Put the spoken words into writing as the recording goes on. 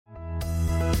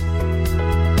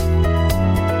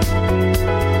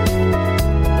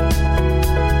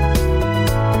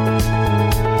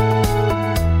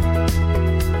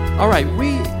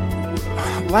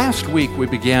Last week we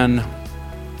began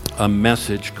a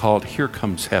message called Here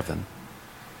Comes Heaven.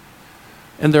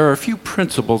 And there are a few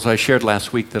principles I shared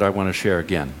last week that I want to share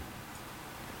again.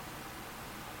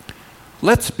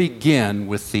 Let's begin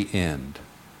with the end.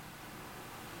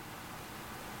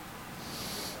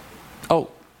 Oh,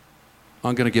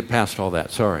 I'm going to get past all that,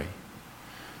 sorry.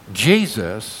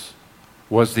 Jesus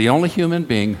was the only human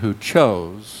being who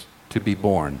chose to be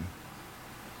born.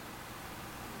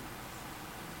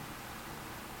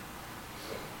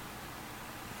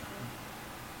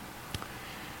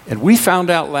 And we found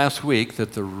out last week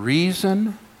that the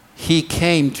reason he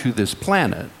came to this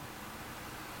planet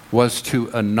was to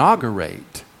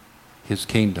inaugurate his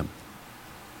kingdom.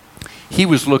 He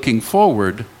was looking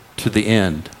forward to the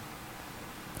end.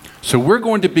 So we're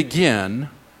going to begin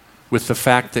with the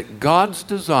fact that God's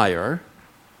desire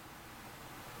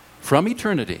from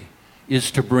eternity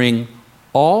is to bring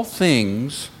all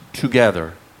things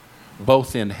together,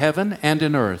 both in heaven and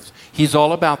in earth. He's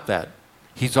all about that.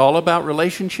 He's all about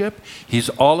relationship. He's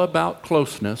all about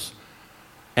closeness.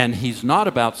 And he's not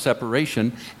about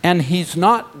separation. And he's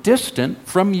not distant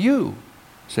from you.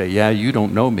 Say, yeah, you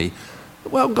don't know me.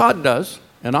 Well, God does.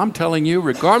 And I'm telling you,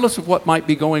 regardless of what might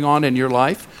be going on in your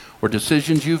life or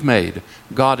decisions you've made,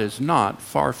 God is not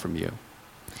far from you.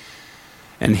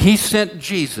 And he sent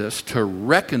Jesus to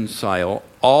reconcile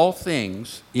all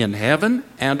things in heaven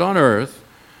and on earth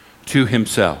to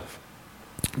himself.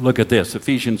 Look at this,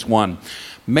 Ephesians 1.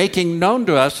 Making known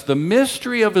to us the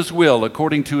mystery of his will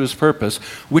according to his purpose,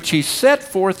 which he set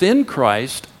forth in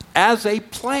Christ as a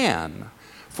plan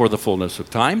for the fullness of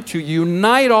time, to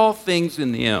unite all things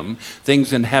in him,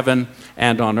 things in heaven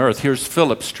and on earth. Here's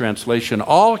Philip's translation.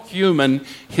 All human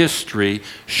history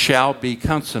shall be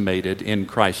consummated in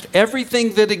Christ.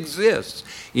 Everything that exists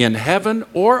in heaven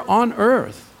or on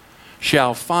earth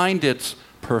shall find its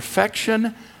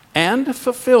perfection and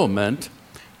fulfillment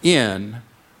in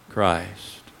Christ.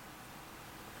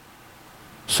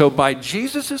 So by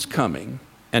Jesus' coming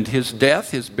and his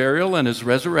death, his burial, and his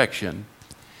resurrection,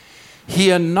 he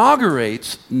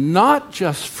inaugurates not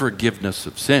just forgiveness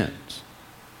of sins.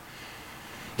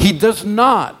 He does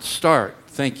not start,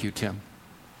 thank you, Tim.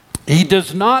 He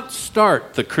does not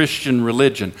start the Christian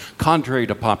religion, contrary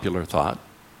to popular thought.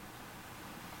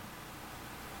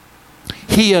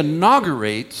 He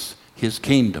inaugurates his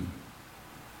kingdom.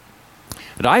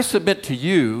 And I submit to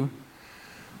you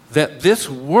that this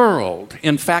world,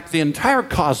 in fact, the entire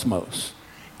cosmos,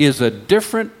 is a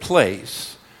different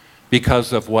place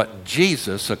because of what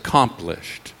Jesus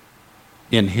accomplished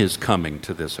in his coming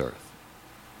to this earth.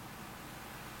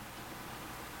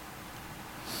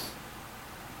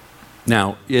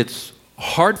 Now, it's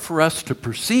hard for us to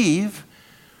perceive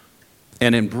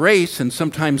and embrace and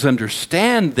sometimes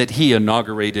understand that he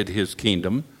inaugurated his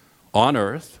kingdom on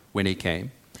earth when he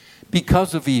came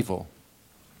because of evil.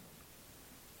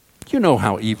 You know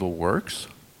how evil works.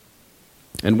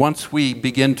 And once we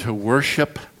begin to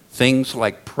worship things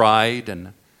like pride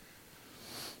and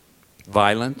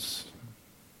violence,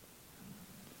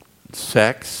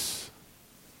 sex,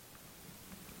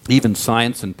 even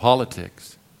science and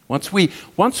politics, once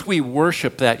we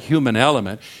worship that human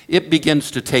element, it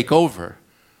begins to take over.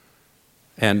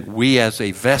 And we as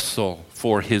a vessel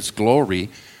for his glory,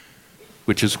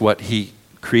 which is what he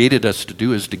created us to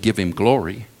do, is to give him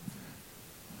glory,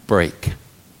 break.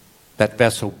 That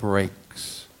vessel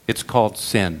breaks. It's called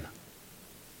sin.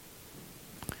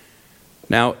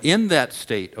 Now, in that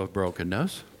state of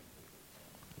brokenness,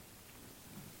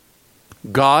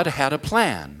 God had a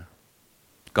plan.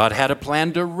 God had a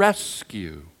plan to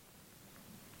rescue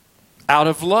out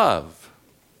of love.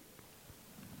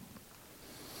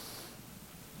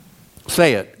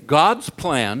 Say it. God's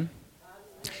plan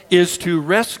is to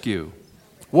rescue.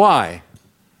 Why?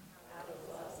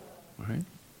 Right?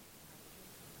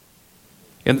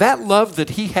 And that love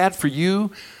that he had for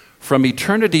you from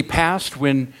eternity past,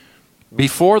 when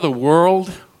before the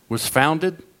world was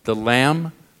founded, the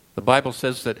Lamb, the Bible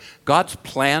says that God's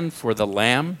plan for the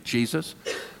Lamb, Jesus,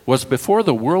 was before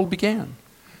the world began.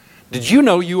 Did you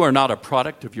know you are not a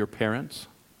product of your parents?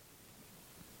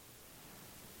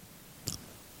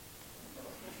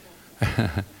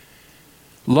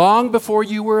 Long before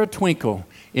you were a twinkle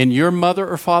in your mother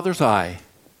or father's eye,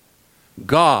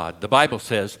 God, the Bible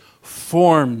says,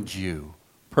 formed you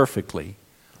perfectly,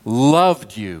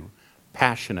 loved you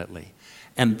passionately.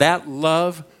 And that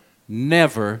love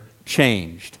never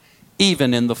changed,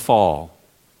 even in the fall.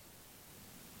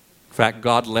 In fact,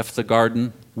 God left the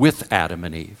garden with Adam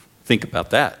and Eve. Think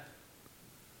about that.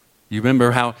 You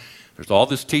remember how There's all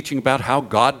this teaching about how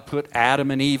God put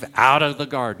Adam and Eve out of the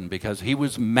garden because he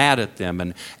was mad at them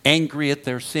and angry at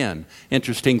their sin.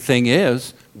 Interesting thing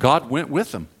is, God went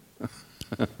with them.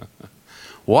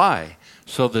 Why?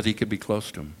 So that he could be close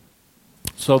to them.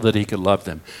 So that he could love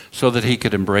them. So that he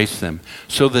could embrace them.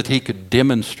 So that he could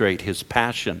demonstrate his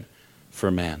passion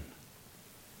for man.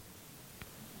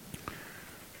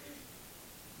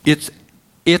 It's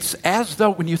as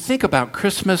though when you think about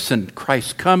Christmas and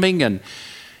Christ's coming and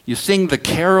you sing the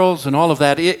carols and all of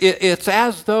that, it's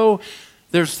as though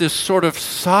there's this sort of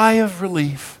sigh of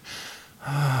relief.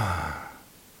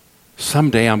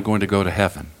 Someday I'm going to go to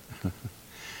heaven.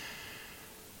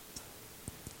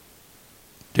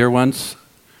 Dear ones,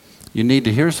 you need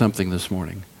to hear something this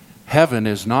morning. Heaven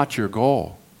is not your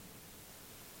goal.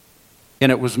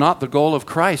 And it was not the goal of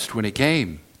Christ when he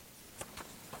came.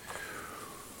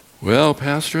 Well,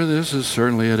 Pastor, this is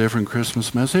certainly a different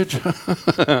Christmas message.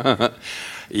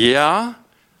 Yeah,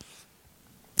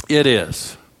 it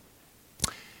is.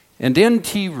 And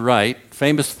N.T. Wright,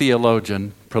 famous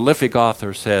theologian, prolific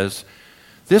author, says,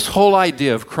 this whole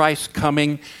idea of Christ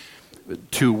coming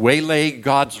to waylay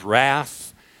God's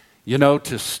wrath,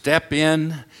 to step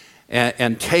in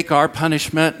and take our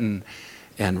punishment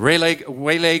and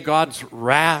waylay God's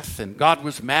wrath, and God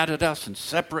was mad at us and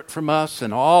separate from us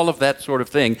and all of that sort of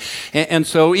thing. And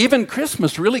so even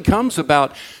Christmas really comes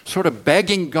about sort of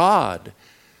begging God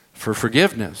for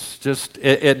forgiveness, just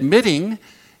admitting,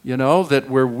 that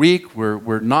we're weak,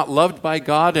 we're not loved by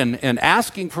God, and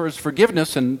asking for his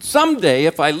forgiveness, and someday,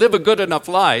 if I live a good enough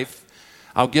life,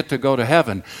 I'll get to go to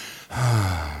heaven.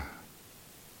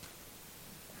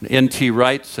 N.T.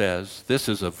 Wright says, this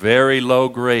is a very low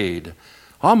grade,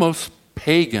 almost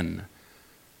pagan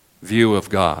view of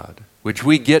God, which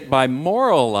we get by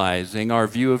moralizing our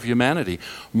view of humanity.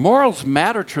 Morals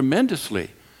matter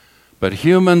tremendously, but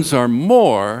humans are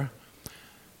more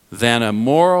than a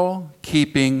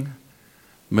moral-keeping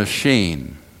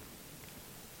machine.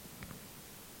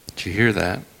 Did you hear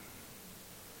that?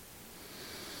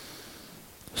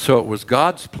 So it was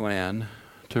God's plan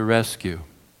to rescue.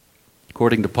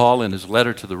 According to Paul in his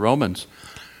letter to the Romans,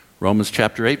 Romans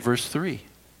chapter 8, verse 3.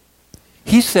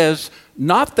 He says,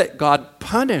 not that God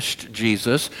punished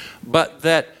Jesus, but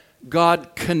that God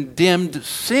condemned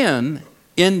sin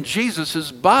in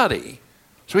Jesus' body.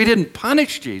 So he didn't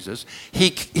punish Jesus.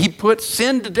 He put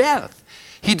sin to death.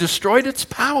 He destroyed its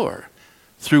power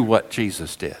through what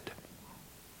Jesus did.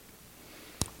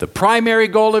 The primary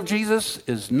goal of Jesus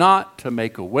is not to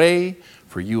make a way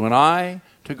for you and I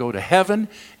to go to heaven.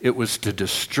 It was to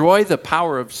destroy the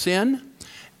power of sin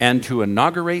and to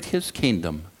inaugurate his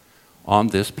kingdom on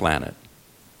this planet.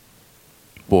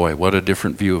 Boy, what a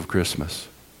different view of Christmas.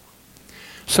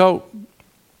 So,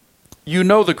 you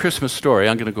know the Christmas story.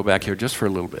 I'm going to go back here just for a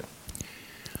little bit.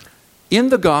 In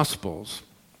the Gospels,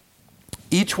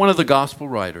 each one of the Gospel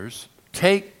writers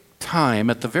take time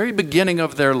at the very beginning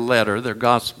of their letter, their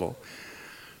Gospel,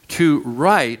 to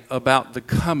write about the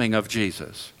coming of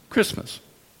Jesus, Christmas.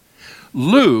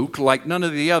 Luke, like none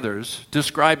of the others,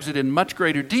 describes it in much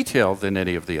greater detail than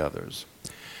any of the others.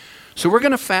 So we're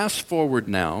going to fast forward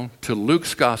now to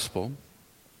Luke's Gospel.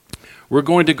 We're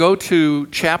going to go to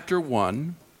chapter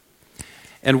 1,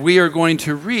 and we are going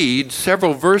to read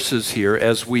several verses here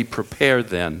as we prepare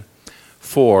then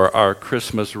for our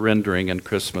Christmas rendering and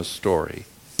Christmas story.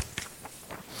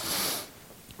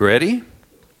 Ready?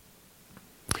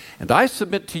 And I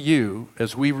submit to you,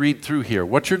 as we read through here,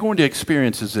 what you're going to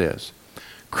experience is this.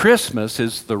 Christmas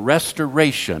is the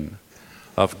restoration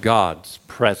of God's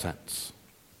presence,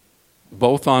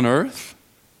 both on earth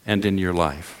and in your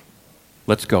life.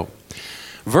 Let's go.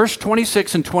 Verse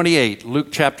 26 and 28, Luke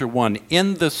chapter 1.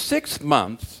 In the 6th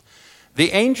month,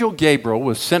 the angel Gabriel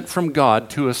was sent from God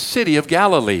to a city of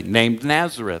Galilee named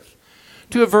Nazareth,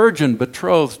 to a virgin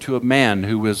betrothed to a man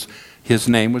his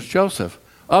name was Joseph,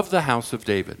 of the house of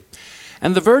David.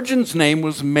 And the virgin's name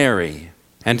was Mary.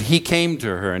 And he came to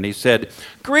her and he said,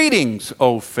 "Greetings,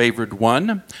 O favored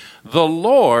one. The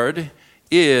Lord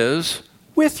is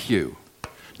with you."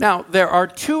 Now, there are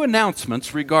two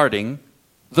announcements regarding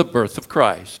the birth of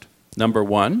Christ. Number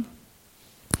one,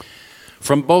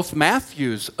 from both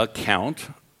Matthew's account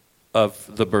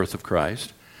of the birth of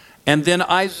Christ and then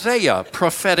Isaiah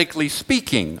prophetically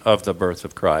speaking of the birth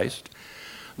of Christ,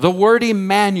 the word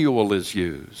Emmanuel is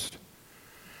used.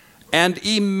 And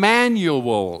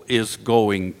Emmanuel is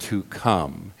going to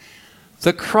come.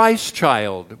 The Christ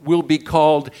child will be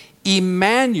called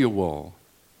Emmanuel.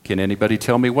 Can anybody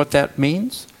tell me what that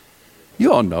means?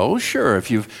 You all know, sure.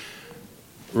 If you've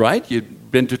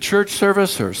been to church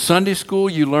service or Sunday school,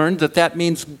 you learned that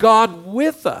means God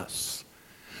with us.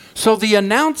 So the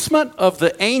announcement of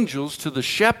the angels to the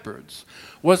shepherds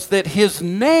was that his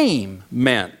name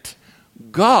meant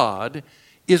God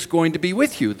is going to be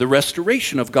with you, the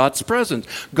restoration of God's presence.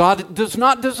 God does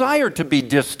not desire to be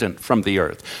distant from the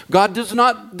earth. God does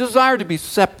not desire to be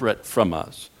separate from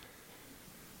us.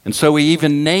 And so he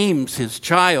even names his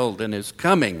child and his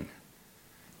coming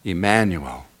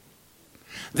Emmanuel.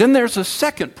 Then there's a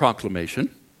second proclamation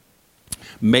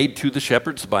made to the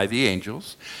shepherds by the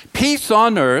angels. Peace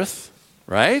on earth,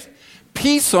 right?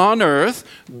 Peace on earth,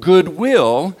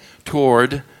 goodwill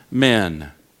toward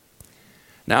men.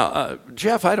 Now,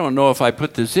 Jeff, I don't know if I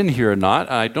put this in here or not.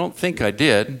 I don't think I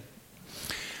did.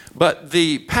 But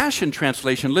the Passion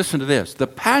Translation, listen to this. The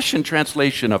Passion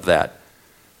Translation of that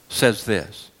says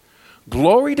this.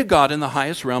 Glory to God in the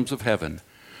highest realms of heaven,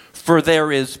 for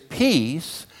there is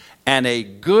peace and a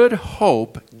good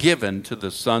hope given to the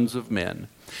sons of men.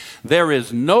 There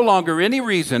is no longer any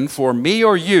reason for me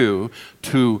or you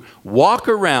to walk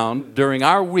around during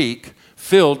our week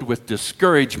filled with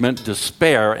discouragement,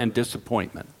 despair, and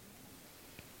disappointment.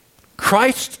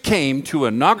 Christ came to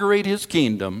inaugurate his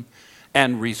kingdom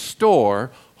and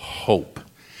restore hope.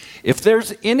 If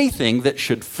there's anything that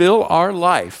should fill our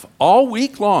life all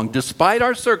week long, despite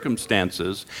our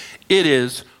circumstances, it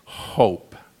is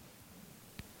hope.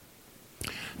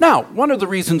 Now, one of the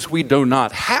reasons we do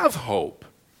not have hope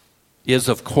is,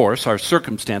 of course, our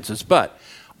circumstances, but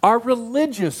our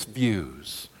religious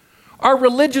views. Our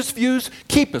religious views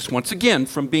keep us, once again,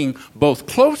 from being both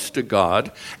close to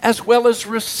God as well as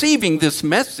receiving this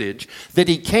message that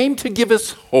he came to give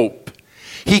us hope.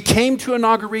 He came to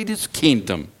inaugurate his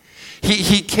kingdom.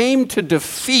 He came to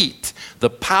defeat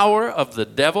the power of the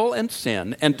devil and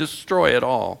sin and destroy it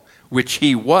all, which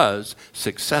he was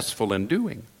successful in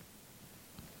doing.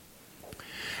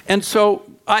 And so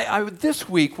I this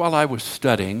week while I was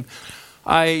studying,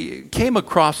 I came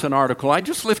across an article. I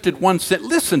just lifted one sentence.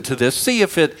 Listen to this. See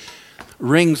if it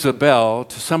rings a bell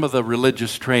to some of the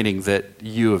religious training that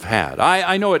you have had.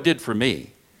 I know it did for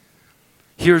me.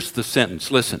 Here's the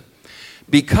sentence. Listen.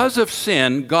 Because of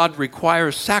sin, God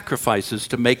requires sacrifices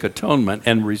to make atonement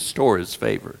and restore his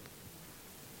favor.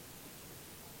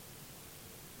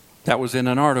 That was in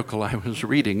an article I was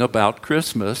reading about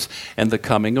Christmas and the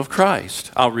coming of Christ.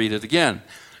 I'll read it again.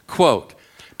 Quote,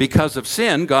 because of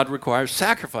sin, God requires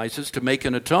sacrifices to make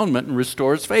an atonement and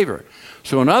restore his favor.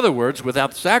 So in other words,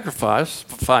 without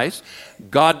sacrifice,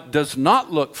 God does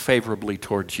not look favorably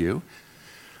towards you.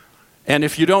 And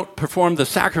if you don't perform the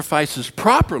sacrifices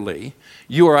properly,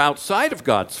 you are outside of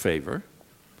God's favor,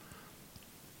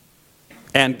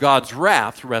 and God's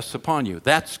wrath rests upon you.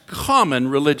 That's common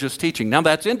religious teaching. Now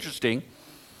that's interesting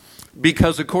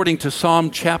because according to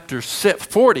Psalm chapter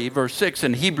 40, verse 6,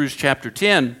 and Hebrews chapter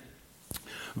 10,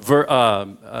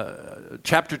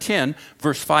 chapter 10,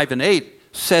 verse 5 and 8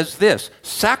 says this,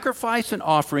 sacrifice and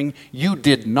offering you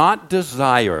did not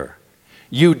desire.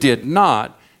 You did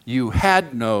not, you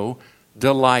had no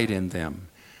delight in them.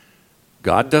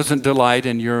 God doesn't delight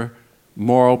in your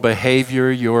moral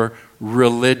behavior, your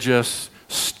religious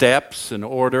steps and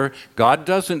order. God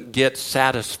doesn't get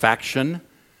satisfaction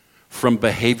from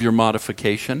behavior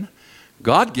modification.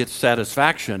 God gets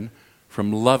satisfaction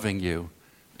from loving you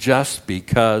just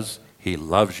because he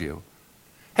loves you.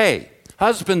 Hey,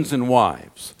 husbands and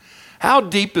wives, how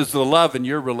deep is the love in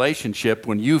your relationship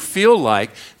when you feel like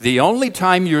the only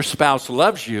time your spouse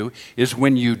loves you is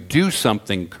when you do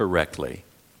something correctly?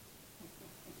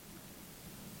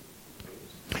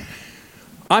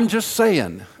 I'm just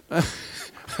saying,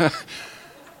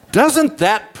 doesn't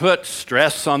that put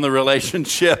stress on the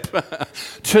relationship?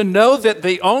 To know that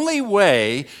the only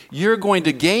way you're going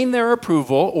to gain their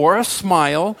approval or a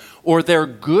smile or their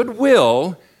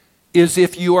goodwill is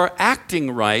if you are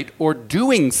acting right or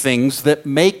doing things that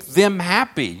make them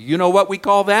happy. You know what we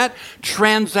call that?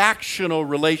 Transactional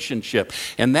relationship.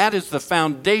 And that is the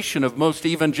foundation of most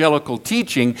evangelical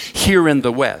teaching here in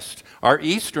the West. Our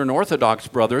Eastern Orthodox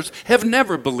brothers have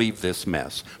never believed this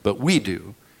mess, but we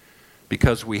do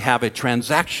because we have a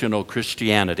transactional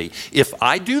Christianity. If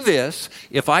I do this,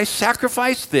 if I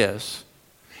sacrifice this,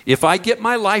 if I get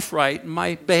my life right and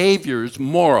my behaviors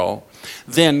moral,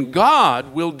 then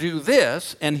God will do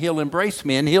this and he'll embrace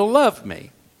me and he'll love me.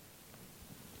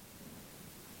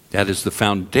 That is the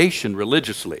foundation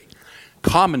religiously.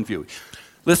 Common view.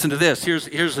 Listen to this.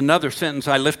 Here's another sentence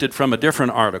I lifted from a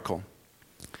different article.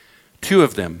 Two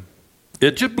of them.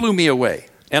 It just blew me away.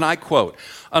 And I quote,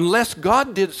 unless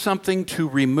God did something to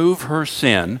remove her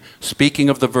sin, speaking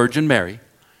of the Virgin Mary,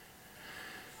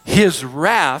 his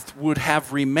wrath would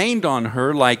have remained on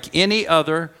her like any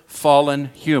other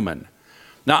fallen human.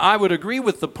 Now, I would agree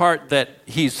with the part that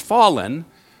he's fallen.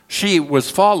 she was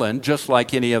fallen just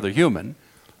like any other human,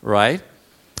 right?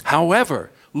 However,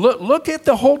 look at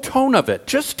the whole tone of it,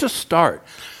 just to start.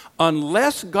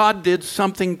 Unless God did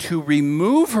something to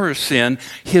remove her sin,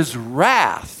 his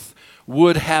wrath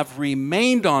would have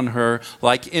remained on her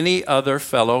like any other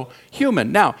fellow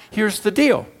human. Now, here's the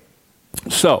deal.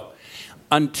 So,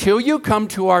 until you come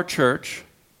to our church,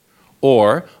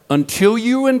 or until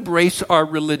you embrace our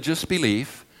religious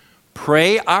belief,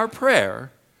 pray our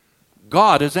prayer,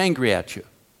 God is angry at you.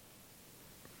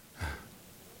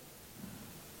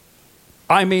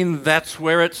 I mean, that's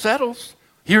where it settles.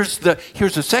 Here's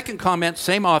the second comment,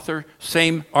 same author,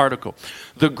 same article.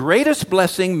 The greatest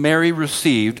blessing Mary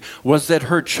received was that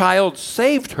her child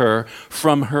saved her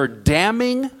from her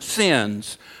damning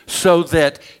sins so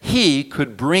that he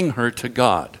could bring her to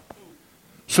God.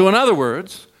 So in other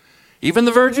words, even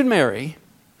the Virgin Mary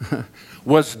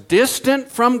was distant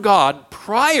from God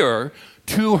prior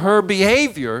to her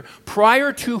behavior,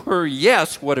 prior to her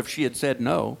yes. What if she had said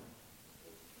no?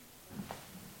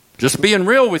 Just being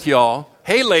real with y'all.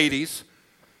 Hey, ladies,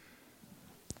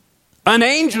 an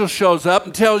angel shows up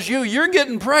and tells you you're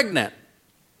getting pregnant.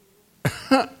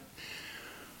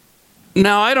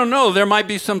 Now, I don't know. There might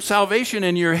be some salvation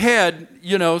in your head,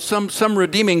 some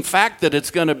redeeming fact that it's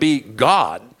going to be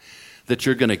God that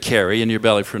you're going to carry in your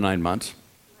belly for 9 months.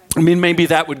 I mean, maybe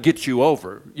that would get you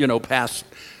over, past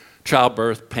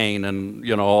childbirth pain and,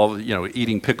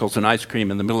 eating pickles and ice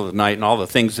cream in the middle of the night and all the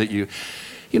things that you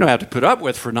have to put up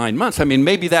with for 9 months. I mean,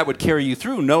 maybe that would carry you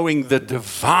through knowing the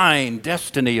divine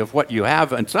destiny of what you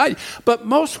have inside. But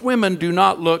most women do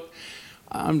not look,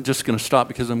 I'm just going to stop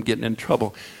because I'm getting in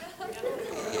trouble.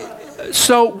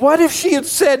 So what if she had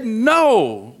said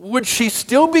no? Would she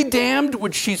still be damned?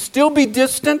 Would she still be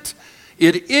distant?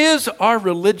 It is our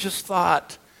religious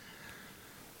thought.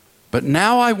 But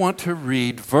now I want to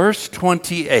read verse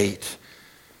 28.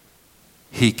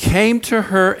 He came to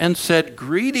her and said,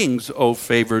 "Greetings, O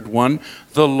favored one,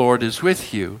 the Lord is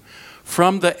with you."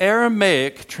 From the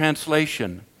Aramaic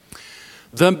translation,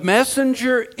 the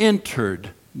messenger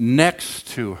entered next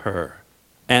to her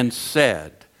and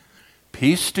said,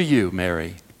 "Peace to you,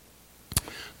 Mary.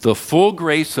 The full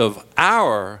grace of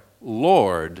our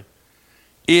Lord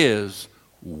is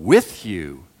with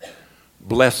you,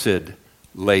 blessed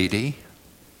lady."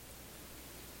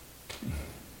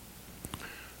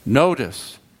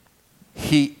 Notice,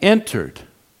 he entered.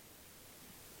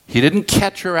 He didn't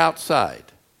catch her outside.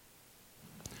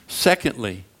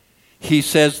 Secondly, he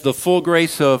says the full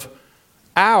grace of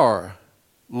our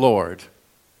Lord.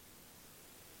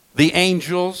 The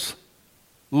angel's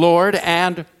Lord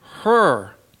and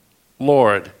her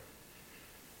Lord.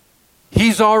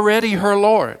 He's already her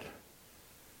Lord.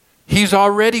 He's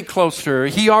already close to her.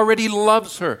 He already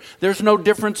loves her. There's no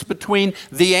difference between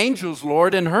the angel's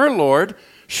Lord and her Lord.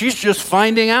 She's just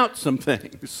finding out some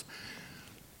things.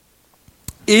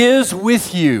 Is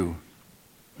with you.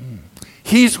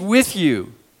 He's with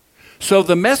you. So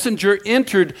the messenger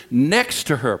entered next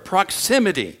to her,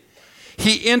 proximity.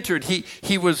 He entered,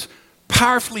 he was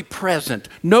powerfully present,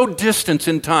 no distance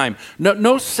in time,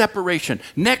 no separation,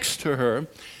 next to her,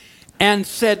 and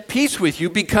said, "Peace with you,"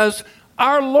 because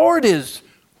our Lord is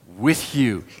with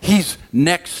you. He's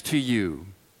next to you.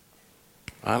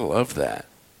 I love that.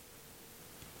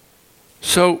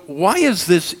 So why is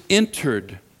this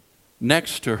entered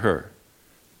next to her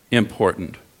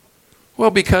important? Well,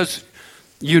 because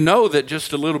you know that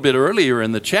just a little bit earlier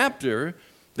in the chapter,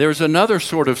 there's another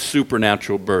sort of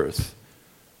supernatural birth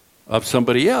of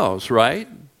somebody else, right?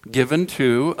 Given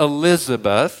to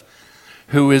Elizabeth,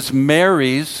 who is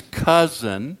Mary's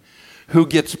cousin, who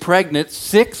gets pregnant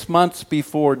 6 months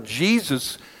before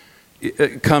Jesus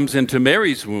comes into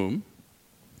Mary's womb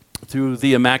through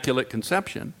the Immaculate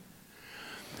Conception.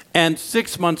 And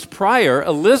 6 months prior,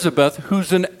 Elizabeth,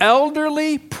 who's an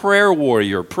elderly prayer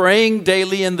warrior, praying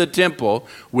daily in the temple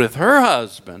with her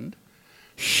husband,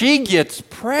 she gets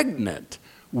pregnant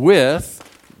with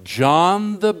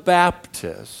John the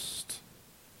Baptist.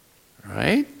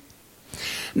 Right?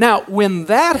 Now, when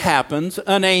that happens,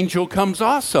 an angel comes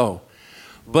also.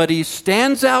 But he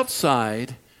stands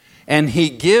outside and he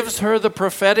gives her the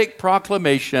prophetic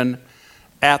proclamation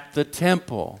at the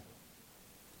temple.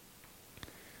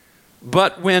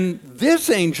 But when this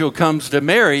angel comes to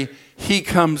Mary, he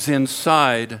comes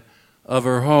inside of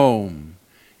her home,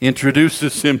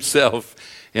 introduces himself,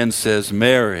 and says,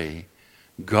 "Mary,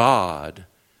 God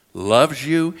loves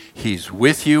you, he's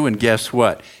with you, and guess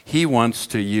what? He wants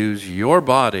to use your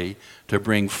body to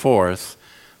bring forth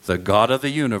the God of the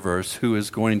universe who is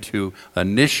going to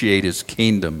initiate his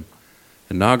kingdom,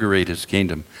 inaugurate his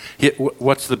kingdom."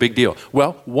 What's the big deal?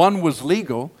 Well, one was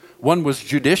legal, One was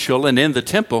judicial and in the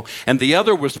temple, and the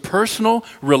other was personal,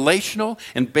 relational,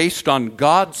 and based on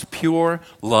God's pure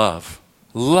love.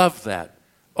 Love that.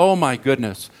 Oh my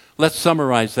goodness. Let's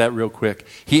summarize that real quick.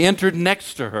 He entered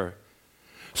next to her.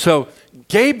 So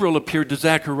Gabriel appeared to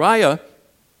Zechariah.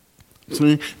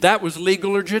 That was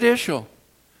legal or judicial.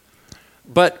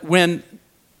 But when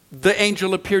the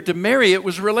angel appeared to Mary, it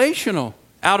was relational,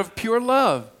 out of pure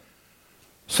love.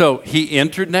 So he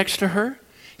entered next to her.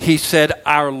 He said,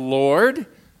 "Our Lord."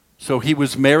 So he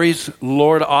was Mary's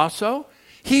Lord also.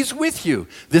 He's with you.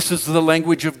 This is the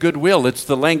language of goodwill. It's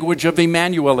the language of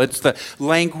Emmanuel. It's the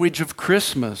language of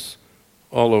Christmas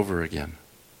all over again.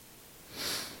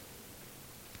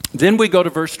 Then we go to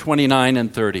verse 29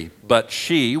 and 30. But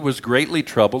she was greatly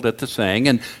troubled at the saying,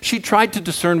 and she tried to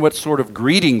discern what sort of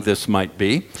greeting this might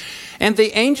be. And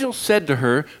the angel said to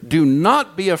her, "Do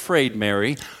not be afraid,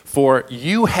 Mary, for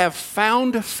you have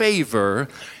found favor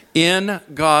in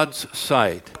God's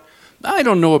sight." I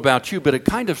don't know about you, but it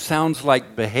kind of sounds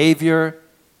like behavior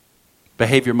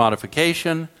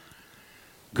modification,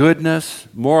 goodness,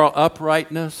 moral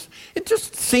uprightness. It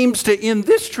just seems to, in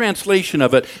this translation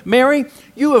of it, Mary,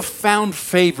 you have found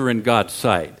favor in God's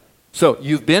sight. So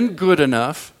you've been good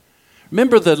enough.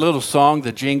 Remember the little song,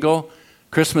 the jingle,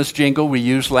 Christmas jingle we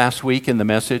used last week in the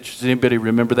message? Does anybody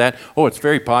remember that? Oh, it's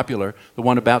very popular. The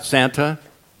one about Santa.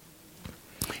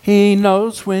 He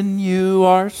knows when you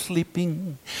are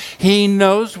sleeping. He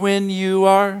knows when you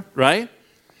are, right?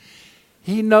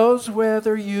 He knows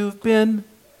whether you've been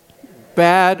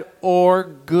bad or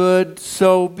good,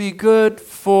 so be good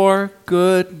for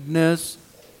goodness.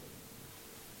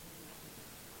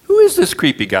 Who is this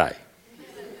creepy guy?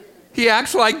 He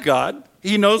acts like God.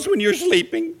 He knows when you're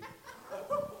sleeping.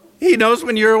 He knows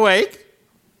when you're awake.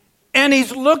 And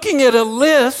he's looking at a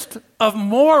list of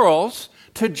morals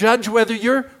to judge whether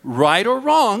you're right or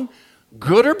wrong,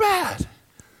 good or bad.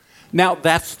 Now,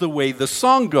 that's the way the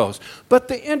song goes. But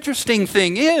the interesting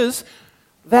thing is,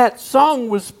 that song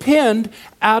was penned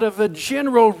out of a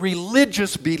general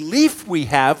religious belief we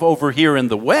have over here in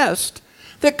the West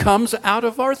that comes out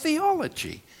of our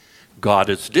theology. God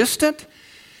is distant.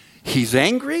 He's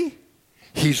angry.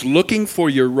 He's looking for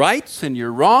your rights and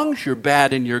your wrongs, your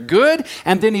bad and your good,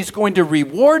 and then he's going to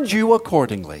reward you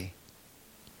accordingly.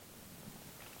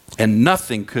 And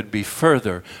nothing could be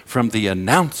further from the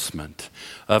announcement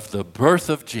of the birth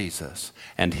of Jesus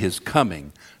and his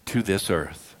coming to this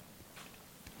earth.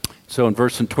 So in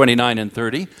verse 29 and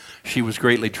 30, she was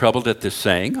greatly troubled at this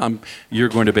saying, "You're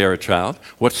going to bear a child."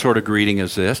 What sort of greeting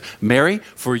is this? "Mary,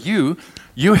 for you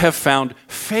have found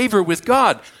favor with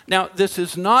God." Now, this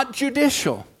is not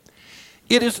judicial.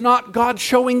 It is not God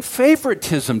showing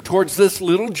favoritism towards this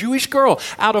little Jewish girl.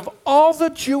 Out of all the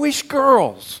Jewish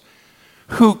girls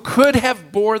who could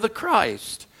have bore the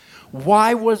Christ,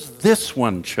 why was this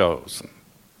one chosen?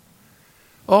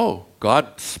 Oh,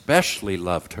 God specially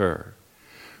loved her.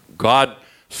 God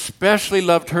specially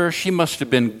loved her. She must have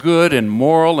been good and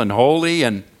moral and holy.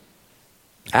 And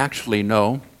actually,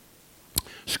 no.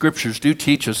 Scriptures do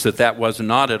teach us that that was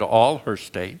not at all her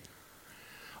state.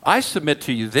 I submit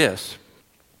to you this,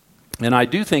 and I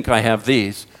do think I have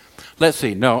these. Let's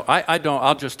see. No, I don't.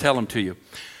 I'll just tell them to you.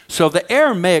 So the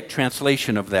Aramaic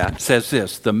translation of that says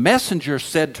this: "The messenger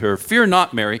said to her, 'Fear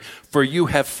not, Mary, for you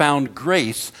have found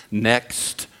grace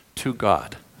next to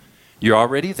God.'" You're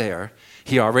already there.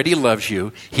 He already loves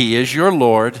you. He is your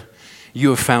Lord. You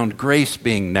have found grace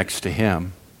being next to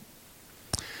him.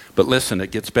 But listen,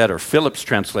 it gets better. Philip's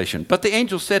translation. "But the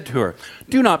angel said to her,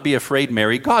 'Do not be afraid,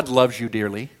 Mary. God loves you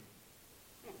dearly.'"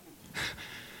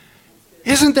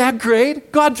 Isn't that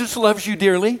great? God just loves you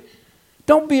dearly.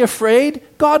 Don't be afraid.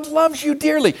 God loves you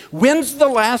dearly. When's the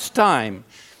last time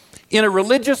in a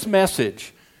religious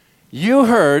message you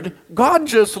heard God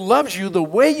just loves you the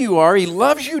way you are? He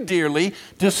loves you dearly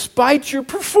despite your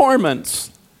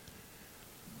performance.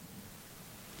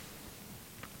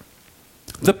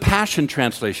 The Passion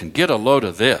Translation, get a load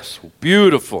of this.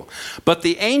 Beautiful. "But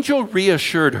the angel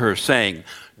reassured her, saying,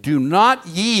 'Do not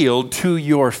yield to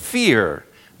your fear,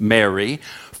 Mary,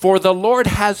 for the Lord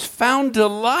has found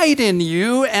delight in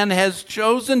you and has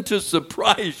chosen to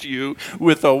surprise you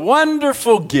with a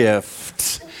wonderful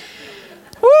gift.'"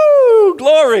 Woo!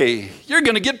 Glory! You're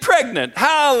going to get pregnant.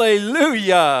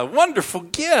 Hallelujah! Wonderful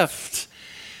gift.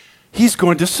 He's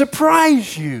going to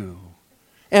surprise you.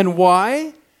 And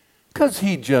why? Because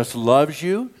he just loves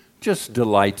you, just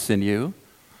delights in you.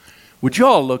 Would you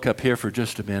all look up here for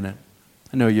just a minute?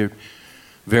 I know your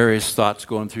various thoughts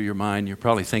going through your mind. You're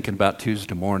probably thinking about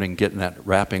Tuesday morning, getting that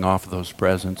wrapping off of those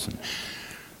presents. And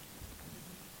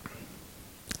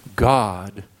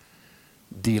God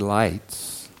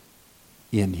delights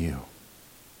in you.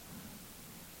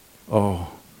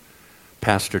 Oh,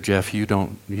 Pastor Jeff, you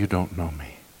don't know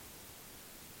me.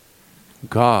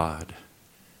 God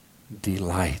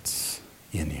delights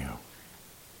in you.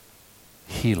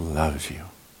 He loves you.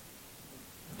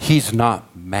 He's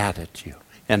not mad at you.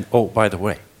 And oh, by the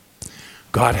way,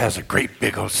 God has a great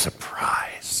big old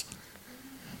surprise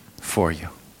for you.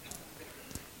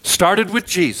 Started with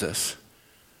Jesus,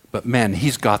 but man,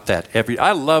 he's got that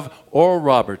I love Oral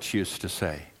Roberts used to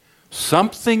say,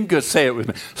 something good, say it with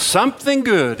me, something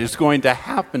good is going to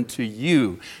happen to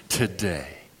you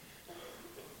today.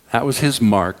 That was his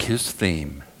mark, his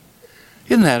theme.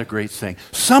 Isn't that a great saying?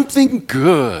 Something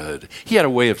good. He had a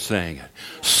way of saying it.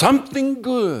 Something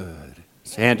good,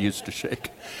 his hand used to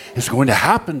shake, is going to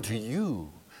happen to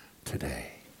you today.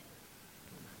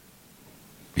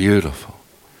 Beautiful.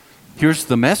 Here's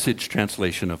the Message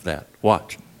translation of that.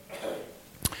 Watch.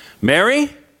 Mary,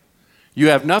 you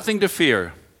have nothing to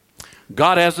fear.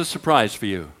 God has a surprise for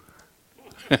you.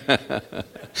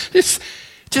 It's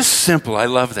just simple. I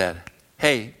love that.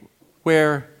 Hey,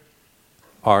 where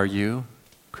are you,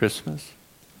 Christmas?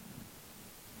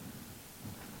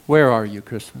 Where are you,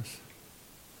 Christmas?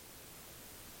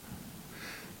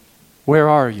 Where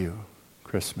are you,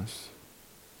 Christmas?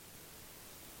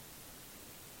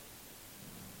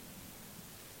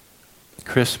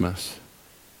 Christmas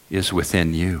is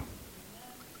within you.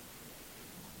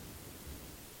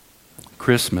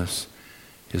 Christmas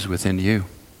is within you.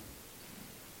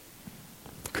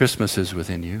 Christmas is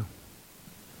within you.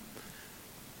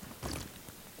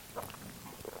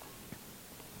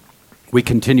 We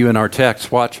continue in our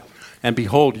text. Watch. And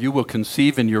behold, you will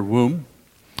conceive in your womb,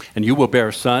 and you will bear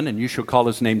a son, and you shall call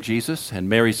his name Jesus. And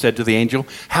Mary said to the angel,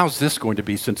 how's this going to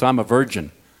be since I'm a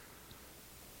virgin?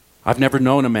 I've never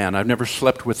known a man. I've never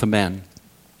slept with a man.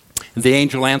 And the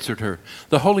angel answered her,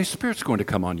 the Holy Spirit's going to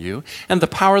come on you, and the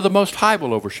power of the Most High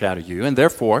will overshadow you. And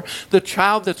therefore, the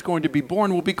child that's going to be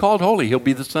born will be called holy. He'll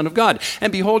be the Son of God.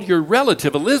 And behold, your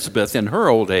relative Elizabeth, in her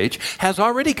old age, has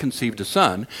already conceived a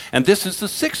son. And this is the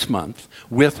 6th month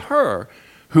with her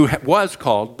who was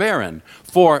called barren.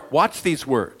 For, watch these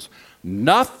words,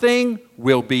 nothing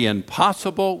will be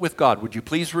impossible with God. Would you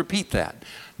please repeat that?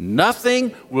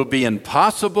 Nothing will be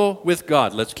impossible with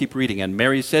God. Let's keep reading. And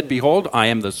Mary said, behold, I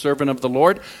am the servant of the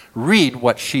Lord. Read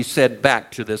what she said back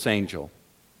to this angel.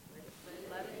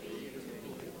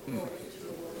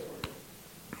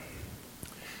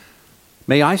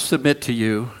 May I submit to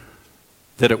you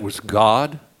that it was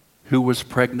God who was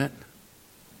pregnant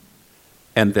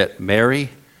and that Mary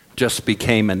just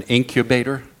became an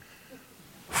incubator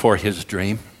for his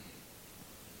dream?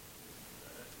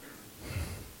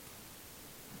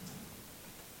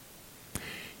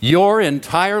 Your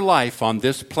entire life on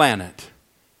this planet,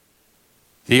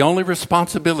 the only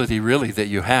responsibility really that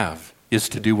you have is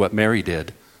to do what Mary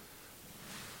did.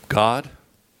 God,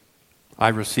 I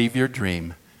receive your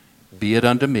dream. Be it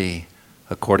unto me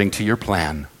according to your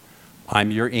plan. I'm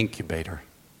your incubator.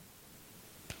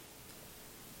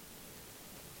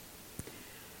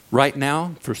 Right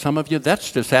now, for some of you,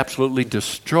 that's just absolutely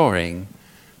destroying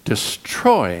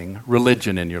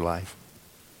religion in your life.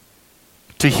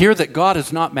 To hear that God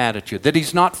is not mad at you, that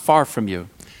he's not far from you,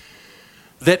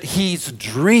 that he's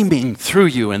dreaming through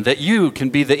you and that you can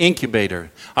be the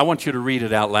incubator. I want you to read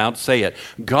it out loud. Say it.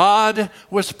 God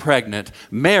was pregnant.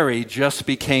 Mary just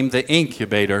became the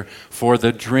incubator for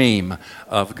the dream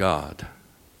of God.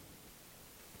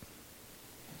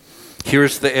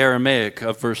 Here's the Aramaic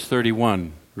of verse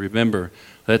 31. Remember,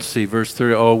 let's see, verse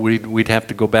 30. Oh, we'd have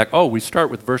to go back. Oh, we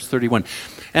start with verse 31.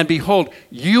 And behold,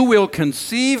 you will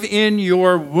conceive in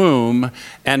your womb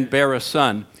and bear a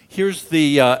son. Here's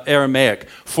the Aramaic.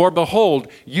 For behold,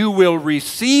 you will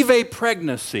receive a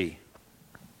pregnancy.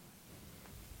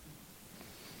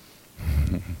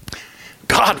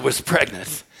 God was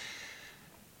pregnant.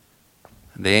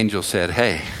 The angel said,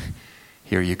 hey,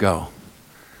 here you go.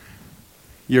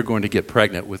 You're going to get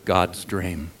pregnant with God's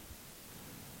dream.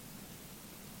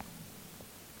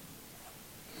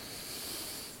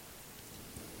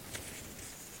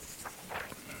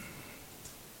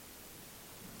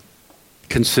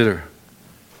 Consider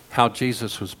how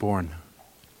Jesus was born.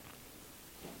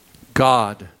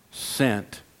 God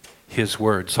sent his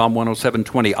word. Psalm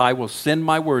 107:20, I will send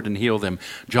my word and heal them.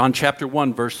 John chapter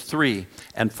 1, verse 3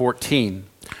 and 14.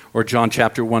 Or John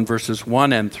chapter 1, verses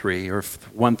 1 and 3, or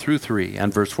 1 through 3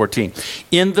 and verse 14.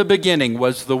 In the beginning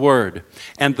was the Word,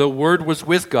 and the Word was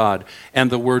with God, and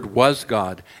the Word was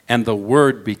God, and the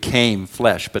Word became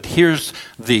flesh. But here's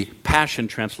the Passion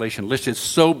Translation. Listen, it's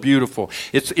so beautiful.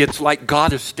 It's like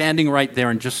God is standing right there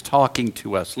and just talking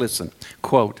to us. Listen,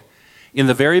 quote, In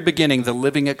the very beginning, the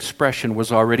living expression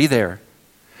was already there.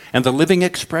 And the living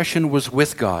expression was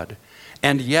with God,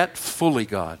 and yet fully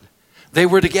God. They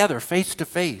were together, face to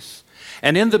face.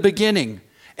 And in the beginning,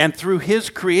 and through his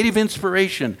creative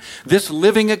inspiration, this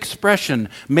living expression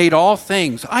made all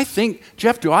things. I think,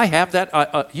 Jeff, do I have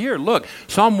that? Here, look,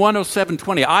 Psalm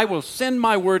 107:20. I will send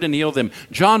my word and heal them.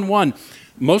 John 1,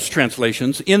 most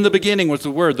translations, in the beginning was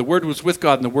the Word. The Word was with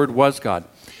God, and the Word was God.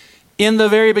 In the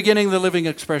very beginning, the living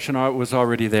expression was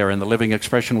already there, and the living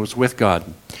expression was with God,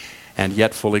 and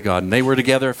yet fully God. And they were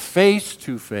together face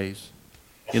to face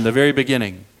in the very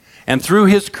beginning. And through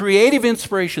his creative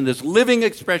inspiration, this living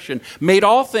expression made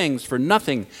all things, for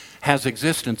nothing has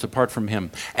existence apart from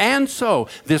him. And so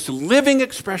this living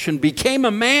expression became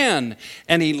a man,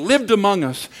 and he lived among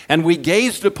us, and we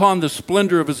gazed upon the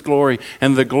splendor of his glory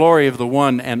and the glory of the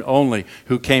one and only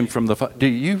who came from the Father. Do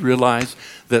you realize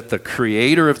that the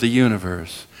creator of the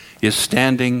universe is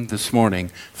standing this morning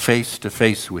face to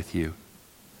face with you?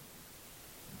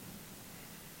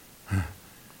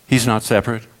 He's not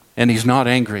separate, and he's not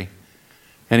angry.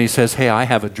 And he says, hey, I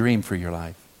have a dream for your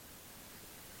life.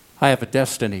 I have a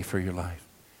destiny for your life.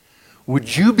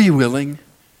 Would you be willing?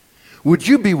 Would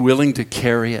you be willing to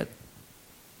carry it?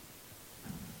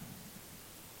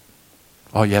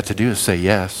 All you have to do is say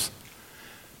yes.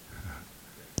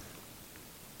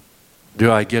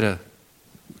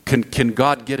 Can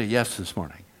God get a yes this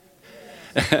morning?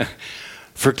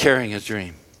 For carrying his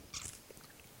dream.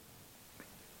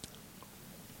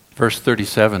 Verse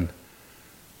 37.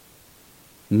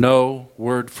 No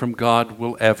word from God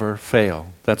will ever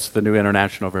fail. That's the New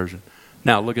International Version.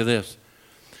 Now look at this.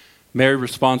 Mary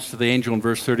responds to the angel in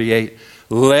verse 38.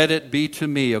 Let it be to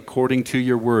me according to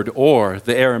your word. Or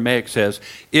the Aramaic says,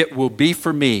 it will be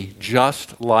for me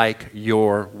just like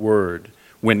your word.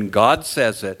 When God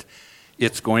says it,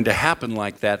 it's going to happen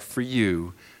like that for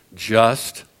you,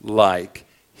 just like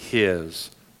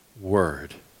his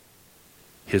word.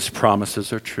 His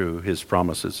promises are true. His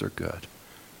promises are good.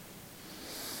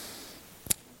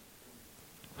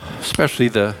 Especially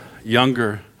the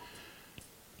younger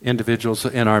individuals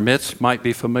in our midst might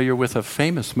be familiar with a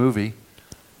famous movie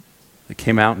that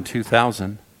came out in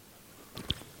 2000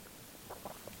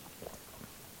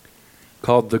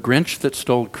 called The Grinch That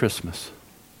Stole Christmas.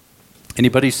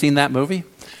 Anybody seen that movie?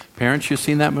 Parents, you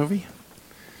seen that movie?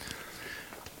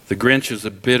 The Grinch is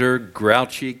a bitter,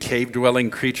 grouchy,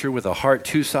 cave-dwelling creature with a heart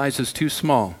 2 sizes too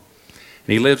small.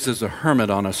 And he lives as a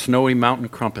hermit on a snowy mountain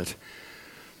crumpet,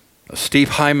 a steep,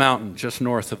 high mountain just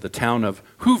north of the town of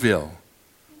Whoville,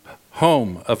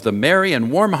 home of the merry and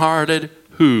warm-hearted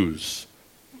Whos.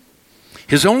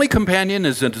 His only companion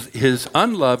is his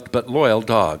unloved but loyal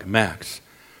dog, Max.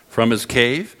 From his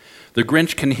cave, the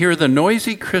Grinch can hear the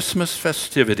noisy Christmas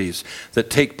festivities that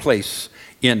take place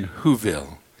in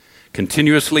Whoville.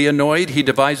 Continuously annoyed, he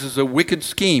devises a wicked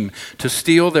scheme to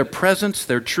steal their presents,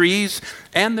 their trees,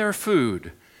 and their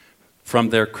food from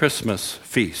their Christmas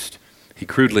feast. He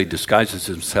crudely disguises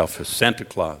himself as Santa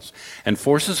Claus and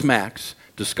forces Max,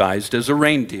 disguised as a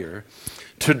reindeer,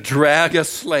 to drag a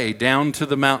sleigh down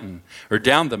the mountain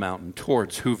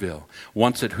towards Whoville.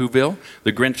 Once at Whoville,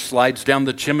 the Grinch slides down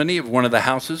the chimney of one of the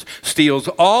houses, steals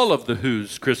all of the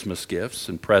Who's Christmas gifts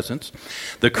and presents,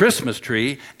 the Christmas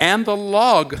tree, and the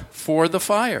log for the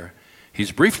fire.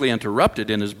 He's briefly interrupted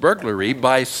in his burglary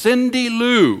by Cindy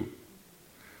Lou,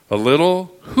 a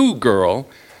little Who girl,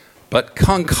 but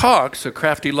concocts a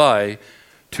crafty lie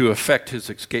to effect his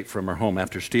escape from her home.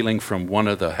 After stealing from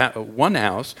one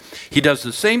house, he does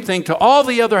the same thing to all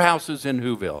the other houses in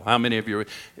Whoville. How many of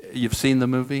you've seen the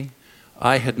movie?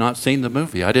 I had not seen the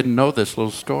movie. I didn't know this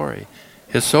little story.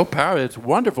 It's so powerful. It's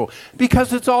wonderful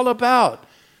because it's all about.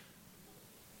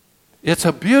 It's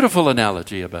a beautiful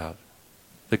analogy about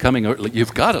the coming.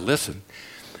 You've got to listen.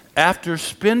 After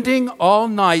spending all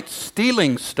night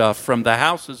stealing stuff from the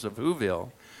houses of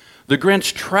Whoville, the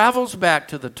Grinch travels back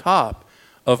to the top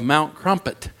of Mount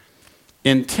Crumpet,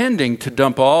 intending to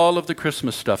dump all of the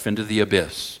Christmas stuff into the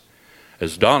abyss.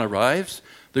 As dawn arrives,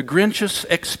 the Grinch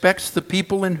expects the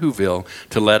people in Whoville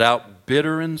to let out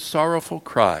bitter and sorrowful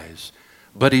cries,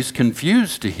 but he's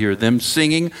confused to hear them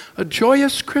singing a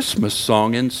joyous Christmas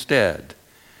song instead.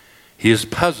 He is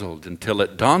puzzled until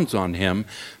it dawns on him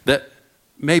that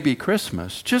maybe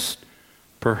Christmas, just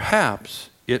perhaps,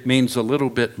 it means a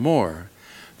little bit more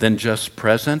than just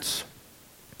presents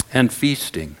and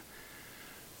feasting.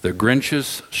 The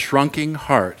Grinch's shrunken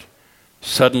heart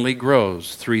suddenly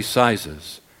grows 3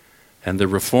 sizes, and the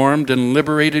reformed and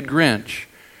liberated Grinch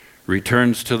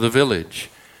returns to the village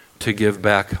to give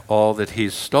back all that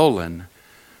he's stolen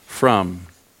from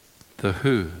the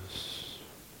Whos.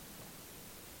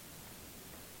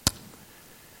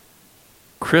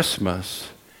 Christmas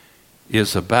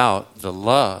is about the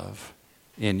love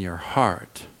in your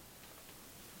heart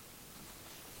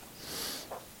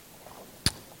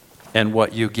and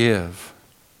what you give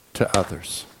to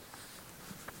others.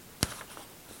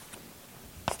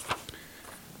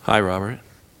 Hi, Robert.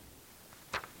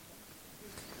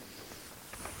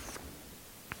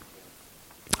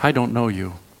 I don't know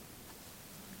you,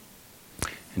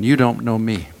 and you don't know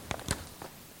me,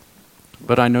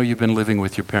 but I know you've been living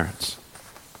with your parents.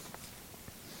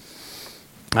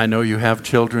 I know you have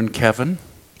children. Kevin,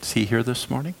 is he here this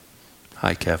morning?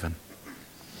 Hi, Kevin.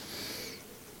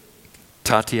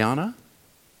 Tatiana,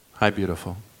 hi,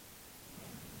 beautiful.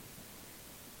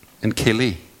 And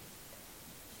Kaylee,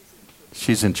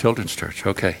 she's in children's church.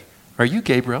 Okay. Are you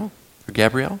Gabriel or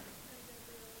Gabrielle?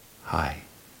 Hi.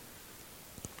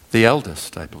 The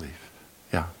eldest, I believe.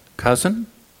 Yeah. Cousin?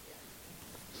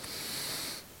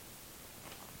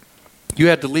 You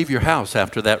had to leave your house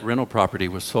after that rental property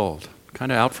was sold.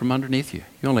 Kind of out from underneath you.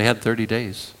 You only had 30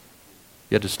 days.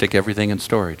 You had to stick everything in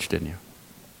storage, didn't you?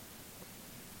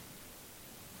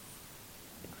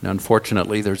 And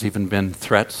unfortunately, there's even been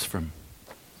threats from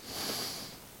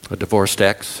a divorced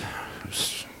ex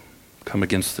who's come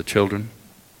against the children.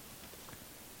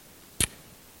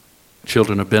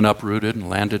 Children have been uprooted and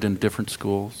landed in different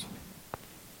schools.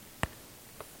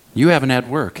 You haven't had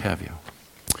work, have you?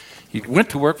 You went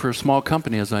to work for a small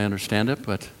company, as I understand it,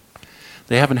 but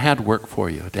they haven't had work for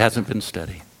you. It hasn't been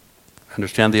steady. I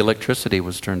understand the electricity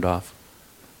was turned off.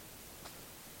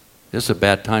 This is a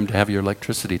bad time to have your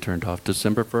electricity turned off,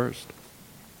 December 1st.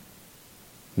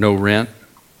 No rent.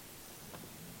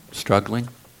 Struggling.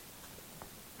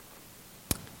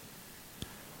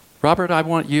 Robert, I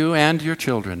want you and your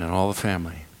children and all the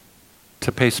family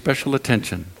to pay special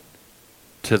attention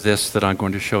to this that I'm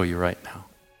going to show you right now.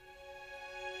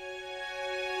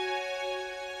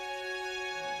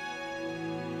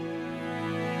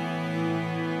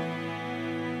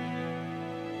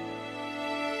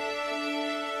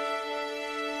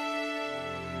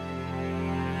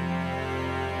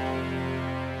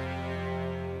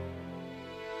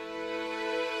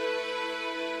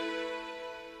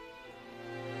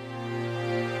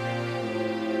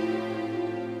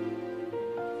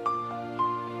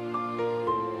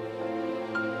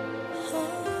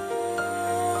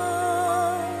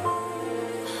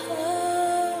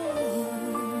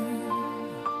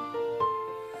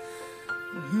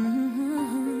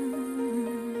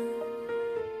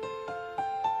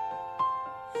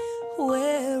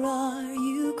 Where are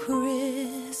you,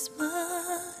 Christmas?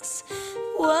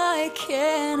 Why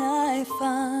can't I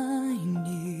find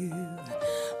you?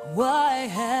 Why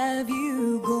have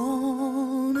you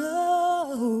gone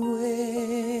away?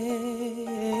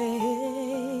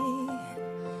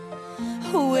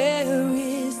 Where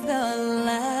is the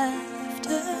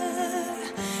laughter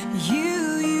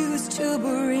you used to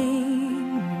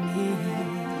bring me?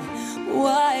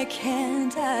 Why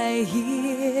can't I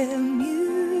hear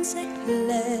music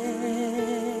play?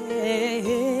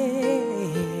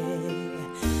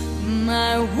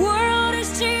 My world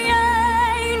is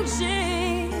changing,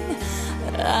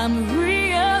 I'm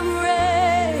rearranging.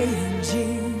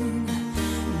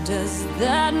 Does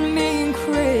that mean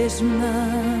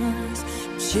Christmas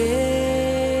changes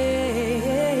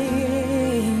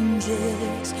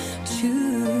too?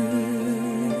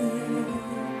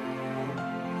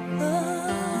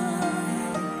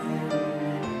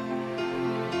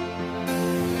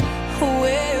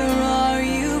 Where are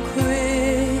you,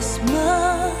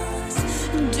 Christmas?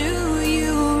 Do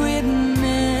you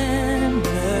remember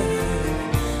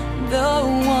the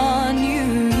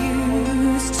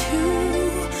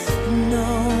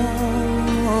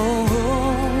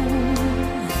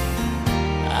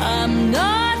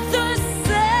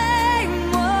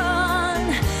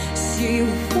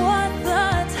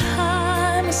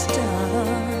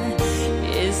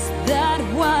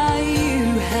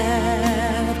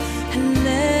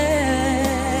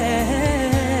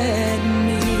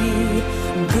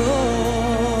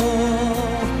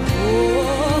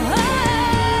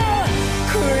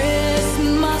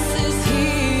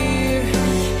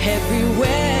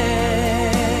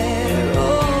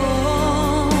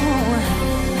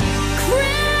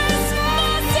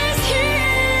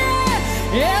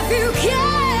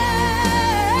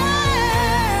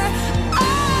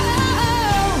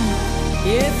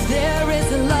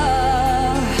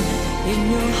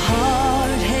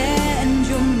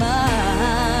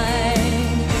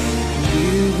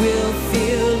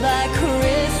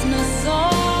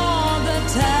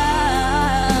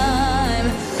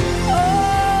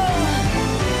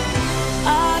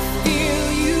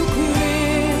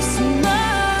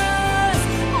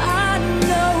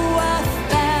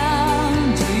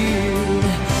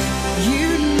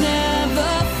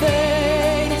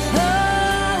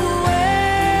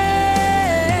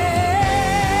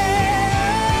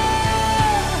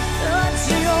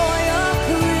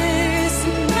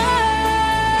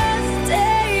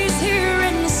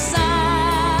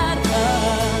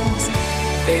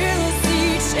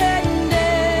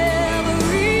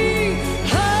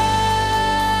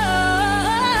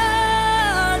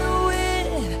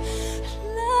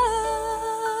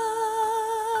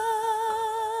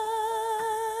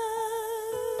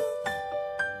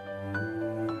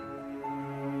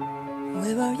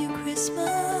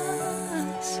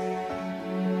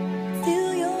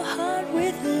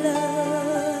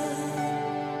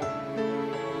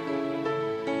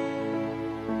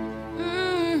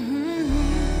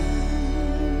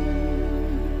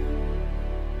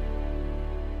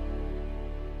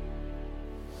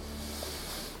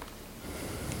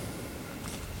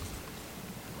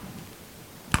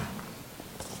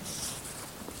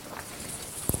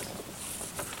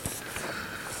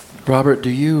Robert, do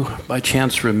you by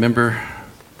chance remember,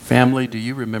 family, do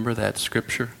you remember that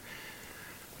scripture?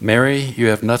 Mary, you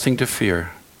have nothing to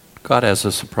fear. God has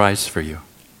a surprise for you.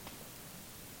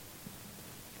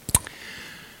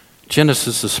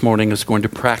 Genesis this morning is going to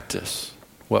practice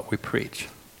what we preach.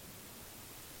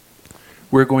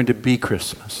 We're going to be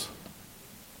Christmas.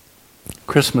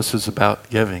 Christmas is about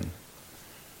giving.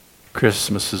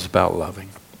 Christmas is about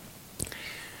loving.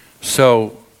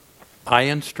 So I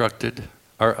instructed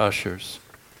our ushers,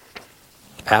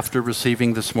 after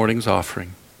receiving this morning's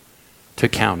offering, to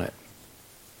count it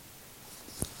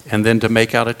and then to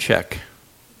make out a check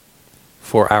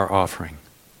for our offering.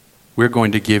 We're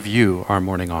going to give you our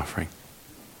morning offering.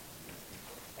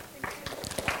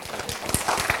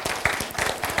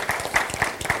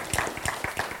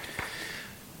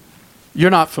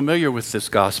 You're not familiar with this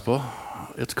gospel.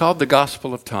 It's called the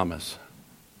Gospel of Thomas.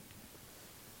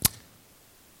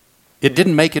 It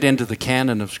didn't make it into the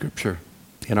canon of Scripture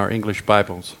in our English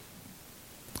Bibles,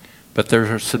 but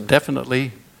there are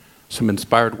definitely some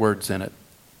inspired words in it.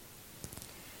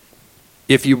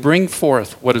 If you bring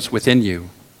forth what is within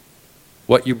you,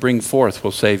 what you bring forth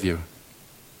will save you.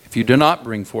 If you do not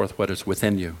bring forth what is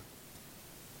within you,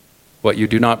 what you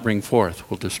do not bring forth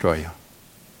will destroy you.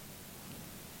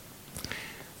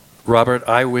 Robert,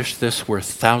 I wish this were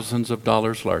thousands of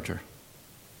dollars larger.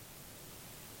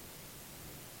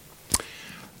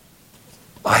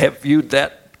 I have viewed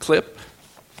that clip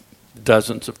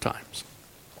dozens of times.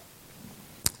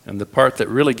 And the part that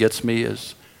really gets me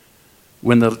is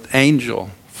when the angel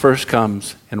first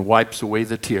comes and wipes away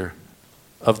the tear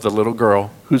of the little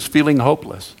girl who's feeling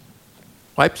hopeless,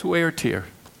 wipes away her tear,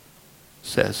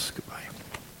 says goodbye.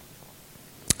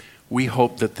 We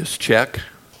hope that this check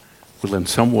will in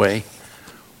some way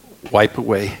wipe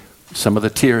away some of the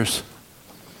tears.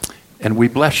 And we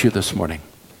bless you this morning.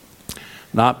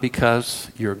 Not because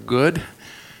you're good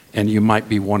and you might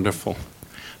be wonderful.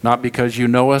 Not because you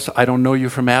know us. I don't know you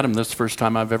from Adam. This is the first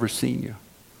time I've ever seen you.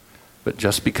 But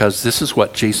just because this is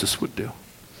what Jesus would do.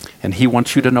 And he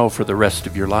wants you to know for the rest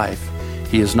of your life,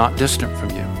 he is not distant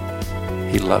from you.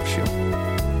 He loves you.